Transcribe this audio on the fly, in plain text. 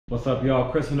What's up, y'all?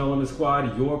 Chris from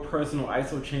NoLimitSquad, your personal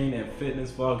Isochain and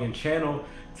fitness vlogging channel.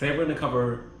 Today we're going to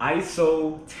cover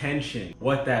Isotension,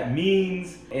 what that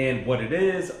means and what it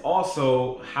is,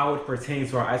 also how it pertains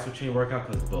to our Isochain workout,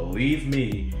 because believe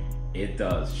me, it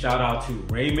does. Shout out to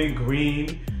Raymond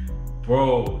Green.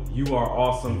 Bro, you are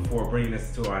awesome for bringing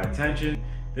this to our attention.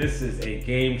 This is a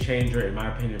game changer in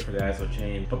my opinion for the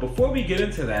Isochain. But before we get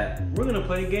into that, we're going to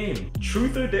play a game.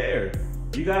 Truth or dare.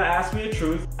 You gotta ask me a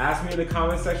truth, ask me in the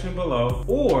comment section below,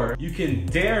 or you can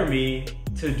dare me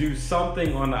to do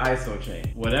something on the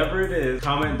Isochain. Whatever it is,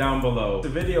 comment down below. The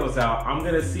video's out, I'm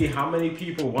gonna see how many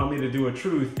people want me to do a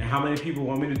truth and how many people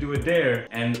want me to do a dare,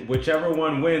 and whichever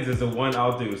one wins is the one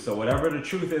I'll do. So whatever the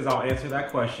truth is, I'll answer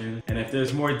that question, and if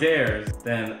there's more dares,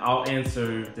 then I'll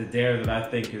answer the dare that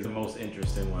I think is the most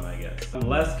interesting one, I guess.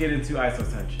 Let's get into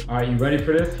Isotension. All right, you ready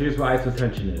for this? Here's what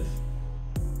Isotension is.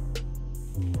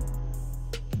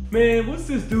 Man, what's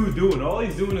this dude doing? All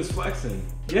he's doing is flexing.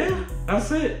 Yeah,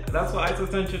 that's it. That's what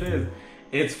Isotension is.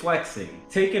 It's flexing.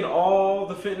 Taking all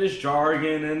the fitness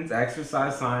jargon and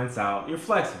exercise science out, you're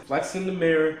flexing. Flexing the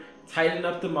mirror, tighten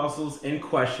up the muscles in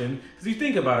question. Because you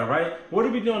think about it, right? What are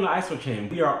we doing on the Isochain?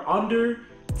 We are under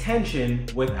tension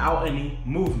without any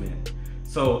movement.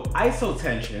 So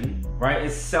isotension, right,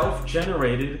 is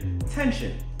self-generated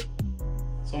tension.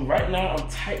 So right now I'm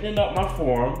tightening up my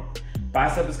forearm.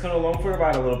 Bicep is coming along for the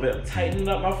right a little bit. I'm tightening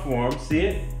up my forearm, see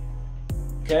it?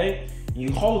 Okay,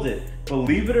 you hold it.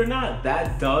 Believe it or not,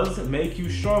 that does make you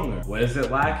stronger. What is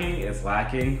it lacking? It's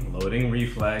lacking loading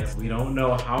reflex. We don't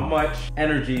know how much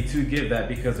energy to give that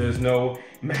because there's no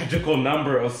magical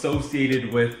number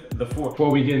associated with the force. Before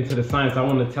we get into the science, I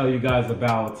want to tell you guys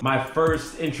about my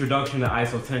first introduction to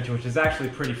Isotension, which is actually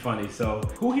pretty funny. So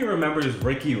who here remembers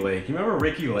Ricky Lake? You remember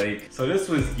Ricky Lake? So this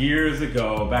was years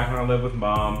ago, back when I lived with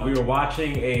mom. We were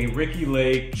watching a Ricky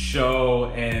Lake show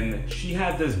and she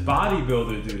had this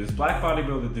bodybuilder dude, this black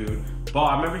bodybuilder dude, bald.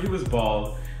 I remember he was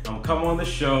bald. Come on the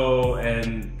show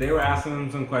and they were asking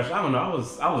him some questions. I don't know,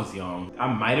 I was young. I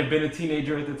might have been a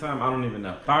teenager at the time, I don't even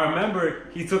know. But I remember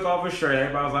he took off his shirt,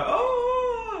 everybody was like,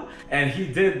 oh! And he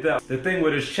did the thing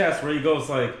with his chest where he goes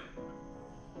like,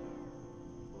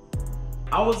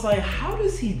 I was like, how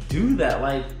does he do that?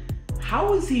 Like,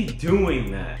 how is he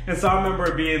doing that? And so I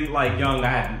remember being like young, I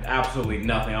had absolutely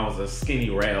nothing. I was a skinny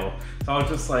rail. So I was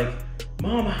just like,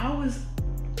 Mom, how is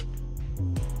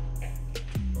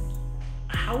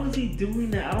he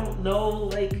doing that? I don't know,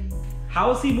 like,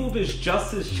 how does he move his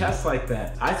chest like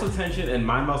that? Isotension and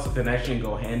mind muscle connection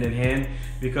go hand in hand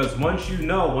because once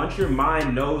your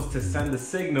mind knows to send the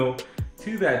signal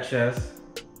to that chest.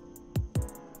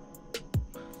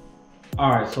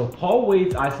 All right, so Paul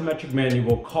Wade's Isometric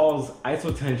manual calls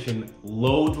Isotension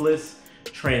loadless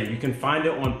training. You can find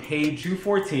it on page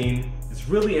 214. It's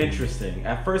really interesting.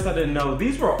 At first I didn't know.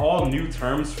 These were all new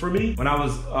terms for me when I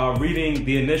was reading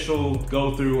the initial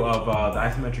go through of the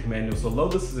Isometric manual. So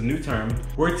loadless is a new term.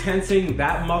 We're tensing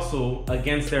that muscle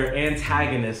against their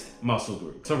antagonist muscle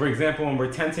group. So for example, when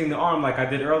we're tensing the arm like I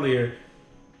did earlier,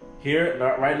 here,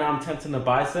 right now I'm tensing the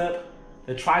bicep.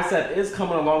 The tricep is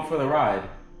coming along for the ride.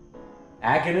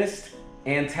 Agonist,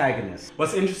 antagonist.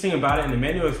 What's interesting about it, and the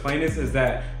manual explains this, is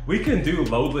that we can do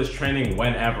loadless training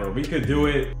whenever. We could do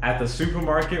it at the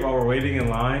supermarket while we're waiting in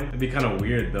line. It'd be kind of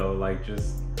weird though, like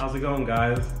just, how's it going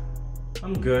guys?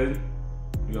 I'm good.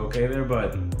 You okay there,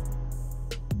 bud?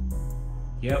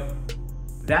 Yep.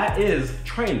 That is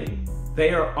training.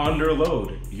 They are under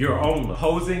load, your own load.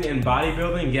 Posing in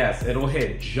bodybuilding, yes, it'll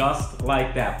hit just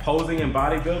like that. Posing in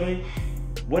bodybuilding,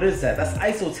 what is that? That's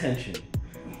isotension.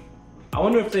 I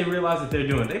wonder if they realize what they're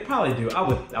doing. They probably do.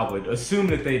 I would assume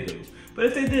that they do. But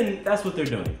if they didn't, that's what they're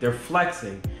doing. They're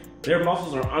flexing. Their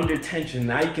muscles are under tension.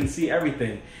 Now you can see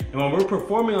everything. And when we're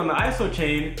performing on the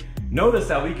Isochain, notice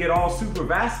that we get all super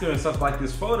vascular and stuff like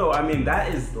this photo. I mean,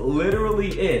 that is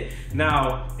literally it.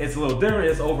 Now, it's a little different.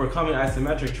 It's overcoming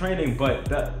isometric training,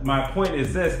 but my point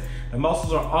is this. The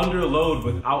muscles are under load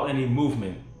without any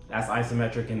movement. That's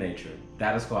isometric in nature.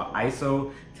 That is called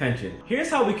isotension. Here's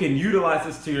how we can utilize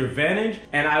this to your advantage.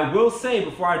 And I will say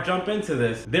before I jump into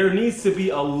this, there needs to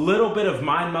be a little bit of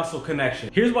mind muscle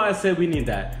connection. Here's why I say we need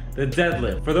that. The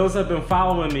deadlift. For those that have been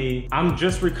following me, I'm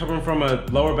just recovering from a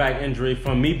lower back injury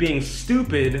from me being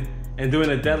stupid and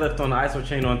doing a deadlift on the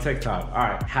Isochain on TikTok. All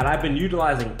right, had I been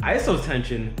utilizing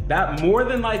isotension, that more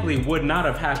than likely would not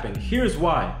have happened. Here's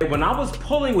why. When I was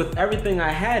pulling with everything I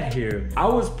had here, I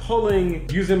was pulling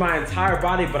using my entire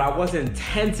body, but I wasn't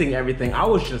tensing everything. I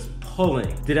was just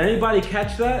pulling. Did anybody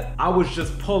catch that? I was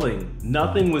just pulling.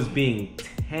 Nothing was being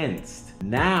tensed.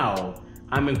 Now,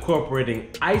 I'm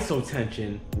incorporating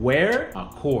isotension where? A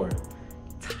core.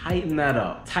 tighten that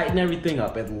up. Tighten everything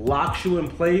up. It locks you in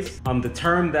place. The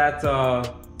term that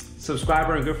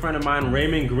subscriber and good friend of mine,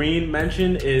 Raymond Green,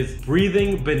 mentioned is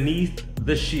breathing beneath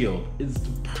the shield. It's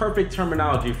the perfect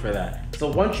terminology for that.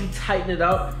 So once you tighten it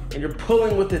up and you're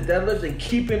pulling with the deadlift and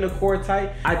keeping the core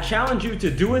tight, I challenge you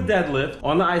to do a deadlift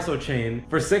on the Isochain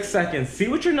for 6 seconds, see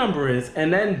what your number is,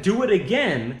 and then do it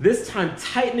again, this time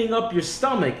tightening up your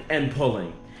stomach and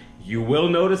pulling. You will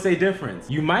notice a difference.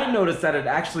 You might notice that it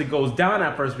actually goes down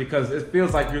at first because it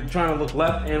feels like you're trying to look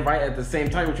left and right at the same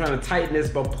time. You're trying to tighten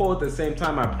this but pull at the same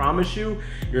time. I promise you,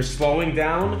 you're slowing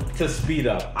down to speed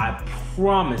up. I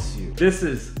promise you. This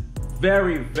is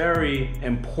very, very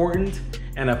important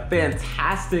and a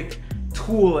fantastic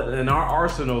tool in our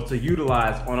arsenal to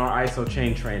utilize on our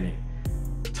Isochain training.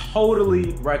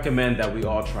 Totally recommend that we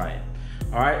all try it.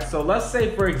 All right, so let's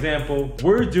say, for example,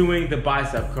 we're doing the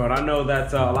bicep curl. I know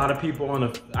that a lot of people on the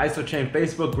Isochain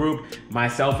Facebook group,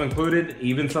 myself included,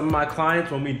 even some of my clients,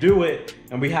 when we do it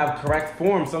and we have correct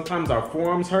form, sometimes our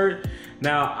forearms hurt.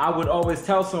 Now, I would always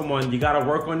tell someone, you gotta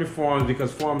work on your forearms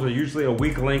because forearms are usually a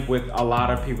weak link with a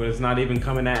lot of people. It's not even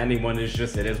coming at anyone, it's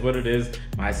just, it is what it is.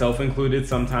 Myself included,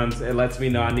 sometimes it lets me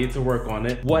know I need to work on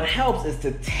it. What helps is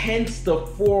to tense the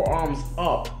forearms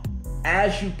up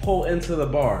as you pull into the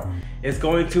bar. It's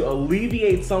going to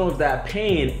alleviate some of that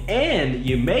pain, and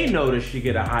you may notice you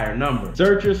get a higher number.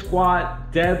 Searcher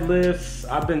squat, deadlifts.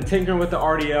 I've been tinkering with the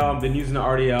RDL. I've been using the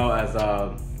RDL as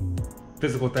a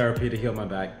physical therapy to heal my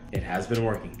back. It has been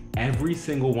working. Every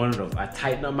single one of those. I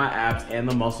tighten up my abs and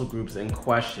the muscle groups in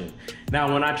question.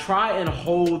 Now, when I try and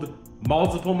hold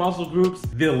multiple muscle groups,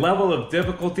 the level of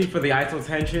difficulty for the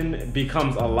isotension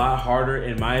becomes a lot harder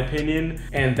in my opinion,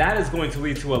 and that is going to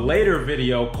lead to a later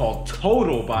video called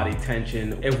total body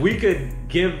tension. If we could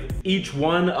give each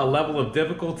one a level of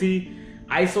difficulty,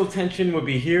 isotension would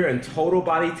be here and total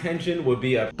body tension would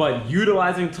be up. But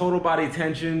utilizing total body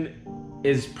tension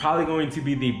is probably going to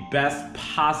be the best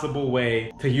possible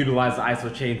way to utilize the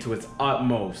Isochain to its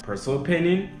utmost. Personal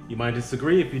opinion, you might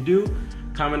disagree. If you do,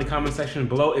 comment in the comment section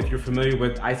below if you're familiar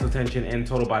with isotension and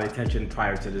total body tension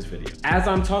prior to this video. As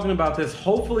I'm talking about this,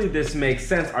 hopefully this makes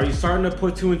sense. Are you starting to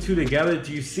put 2 and 2 together?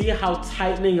 Do you see how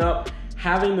tightening up,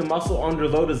 having the muscle under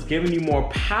load is giving you more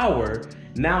power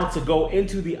now to go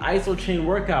into the Isochain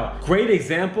workout? Great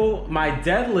example, my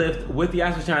deadlift with the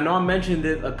Isochain. I know I mentioned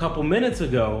it a couple minutes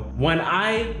ago. When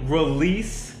I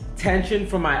release tension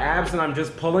from my abs and I'm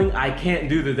just pulling, I can't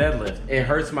do the deadlift. It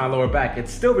hurts my lower back.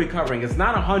 It's still recovering. It's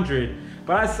not 100,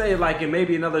 but I say like in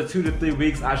maybe another 2 to 3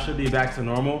 weeks, I should be back to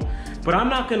normal. But I'm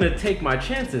not gonna take my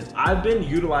chances. I've been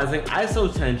utilizing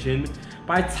isotension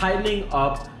by tightening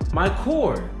up my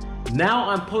core. Now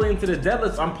I'm pulling into the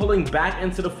deadlifts, I'm pulling back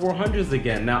into the 400s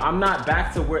again. Now I'm not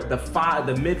back to where the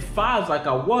mid 5s like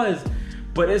I was,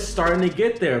 but it's starting to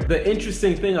get there. The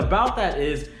interesting thing about that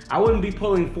is I wouldn't be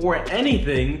pulling for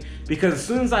anything because as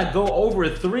soon as I go over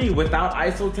 3 without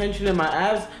isotension in my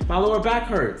abs, my lower back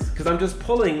hurts because I'm just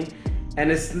pulling and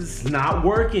it's not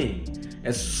working.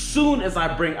 As soon as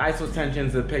I bring isotension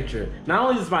into the picture, not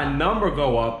only does my number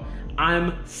go up,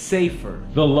 I'm safer.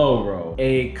 The low row,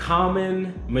 a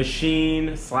common machine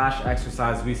 /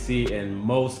 exercise we see in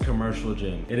most commercial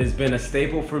gyms. It has been a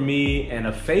staple for me and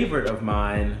a favorite of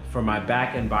mine for my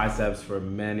back and biceps for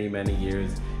many, many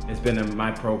years. It's been in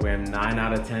my program 9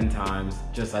 out of 10 times.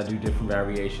 Just I do different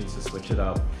variations to switch it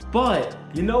up. But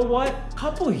you know what? A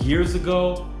couple of years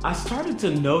ago, I started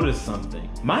to notice something.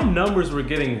 My numbers were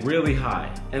getting really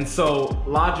high. And so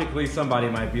logically, somebody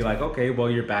might be like, okay, well,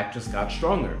 your back just got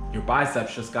stronger. Your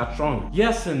biceps just got stronger.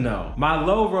 Yes and no. My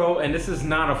low row, and this is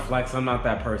not a flex, I'm not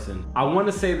that person. I want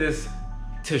to say this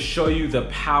to show you the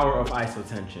power of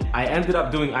isotension. I ended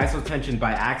up doing isotension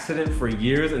by accident for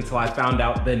years until I found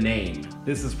out the name.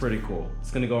 This is pretty cool.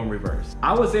 It's gonna go in reverse.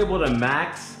 I was able to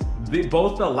max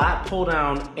both the lat pull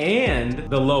down and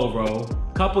the low row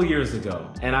a couple years ago.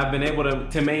 And I've been able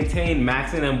to maintain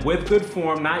maxing them with good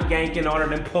form, not yanking on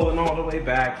it and pulling all the way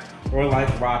back or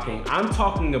like rocking. I'm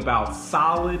talking about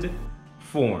solid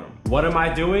form. What am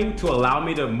I doing to allow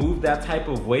me to move that type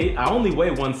of weight? I only weigh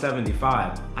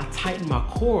 175. I tighten my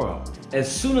core up.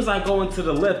 As soon as I go into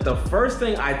the lift, the first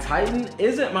thing I tighten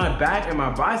isn't my back and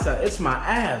my bicep, it's my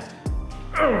abs.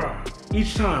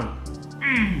 Each time,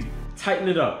 tighten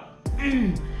it up.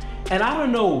 And I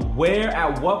don't know where,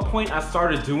 at what point I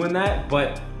started doing that,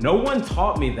 but no one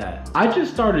taught me that. I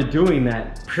just started doing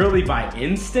that purely by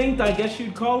instinct, I guess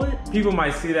you'd call it. People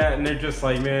might see that and they're just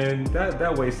like, man,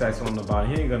 that waist size on the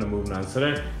body, he ain't gonna move none.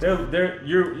 So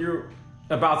you're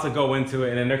about to go into it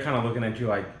and then they're kind of looking at you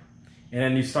like, and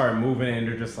then you start moving and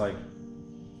they're just like,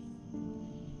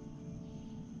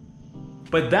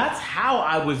 but that's how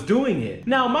I was doing it.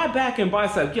 Now my back and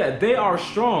bicep, yeah, they are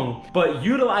strong, but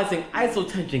utilizing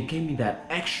isotension gave me that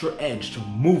extra edge to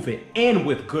move it and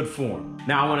with good form.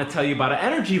 Now I want to tell you about an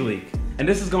energy leak. And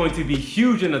this is going to be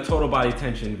huge in the total body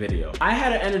tension video. I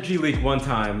had an energy leak one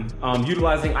time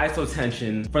utilizing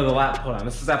isotension for the lat pull down.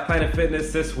 This was at Planet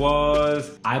Fitness. This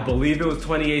was, I believe it was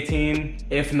 2018.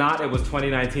 If not, it was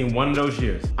 2019, one of those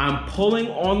years. I'm pulling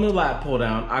on the lat pull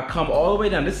down. I come all the way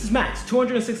down. This is max,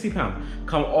 260 pounds.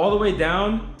 Come all the way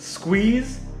down,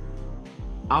 squeeze.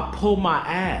 I pulled my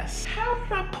ass. How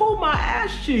did I pull my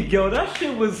ass cheek, yo? That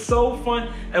shit was so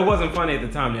fun. It wasn't funny at the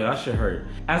time, yo. That shit hurt.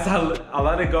 As I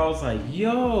let it go, I was like,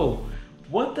 yo,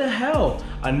 what the hell?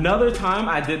 Another time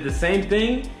I did the same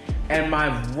thing and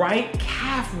my right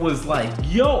calf was like,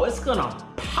 yo, it's gonna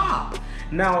pop.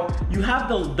 Now, you have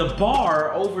the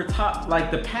bar over top,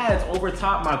 like the pads over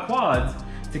top my quads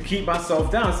to keep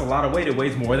myself down. It's a lot of weight, it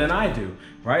weighs more than I do,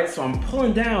 right? So I'm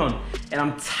pulling down and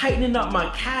I'm tightening up my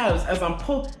calves as I'm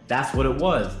pulling. That's what it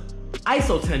was,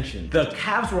 isotension. The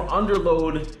calves were under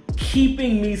load,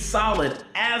 keeping me solid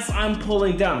as I'm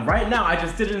pulling down. Right now, I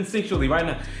just did it instinctually right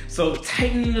now. So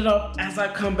tightening it up as I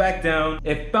come back down.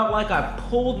 It felt like I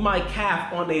pulled my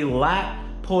calf on a lat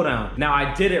pull down. Now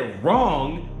I did it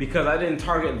wrong because I didn't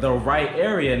target the right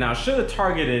area. Now I should have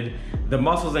targeted the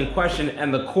muscles in question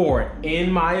and the core, in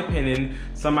my opinion.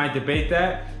 Some might debate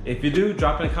that. If you do,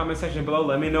 drop in the comment section below,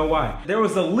 let me know why. There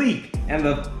was a leak and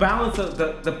the balance of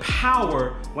the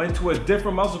power went to a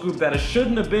different muscle group that it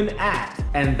shouldn't have been at.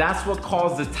 And that's what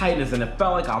caused the tightness, and it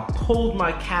felt like I pulled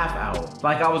my calf out.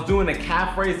 Like I was doing a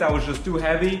calf raise that was just too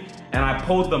heavy and I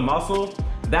pulled the muscle.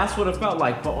 That's what it felt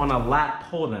like, but on a lat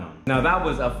pull down. Now that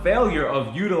was a failure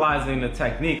of utilizing the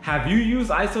technique. Have you used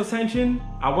isotension?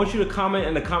 I want you to comment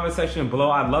in the comment section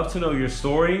below. I'd love to know your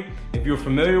story, if you're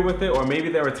familiar with it, or maybe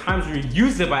there were times where you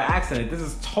used it by accident. This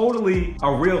is totally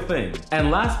a real thing.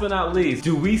 And last but not least,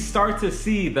 do we start to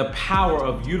see the power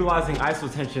of utilizing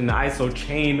isotension in the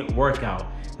Isochain workout?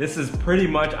 This is pretty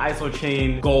much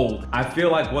Isochain gold. I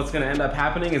feel like what's gonna end up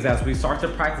happening is as we start to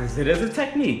practice, it is a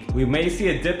technique. We may see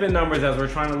a dip in numbers as we're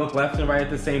trying to look left and right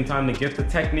at the same time to get the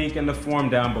technique and the form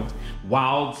down, but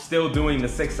while still doing the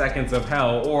 6 seconds of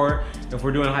hell, or if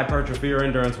we're doing hypertrophy or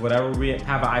endurance, whatever we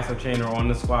have an Isochain or on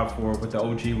the squad for with the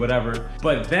OG, whatever.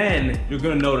 But then you're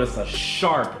gonna notice a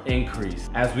sharp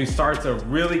increase as we start to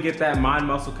really get that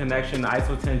mind-muscle connection, the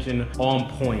isotension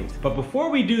on point. But before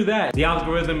we do that, the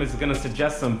algorithm is gonna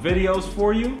suggest some videos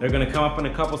for you. They're gonna come up in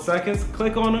a couple seconds.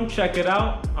 Click on them, check it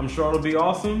out. I'm sure it'll be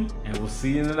awesome, and we'll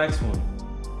see you in the next one.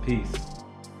 Peace.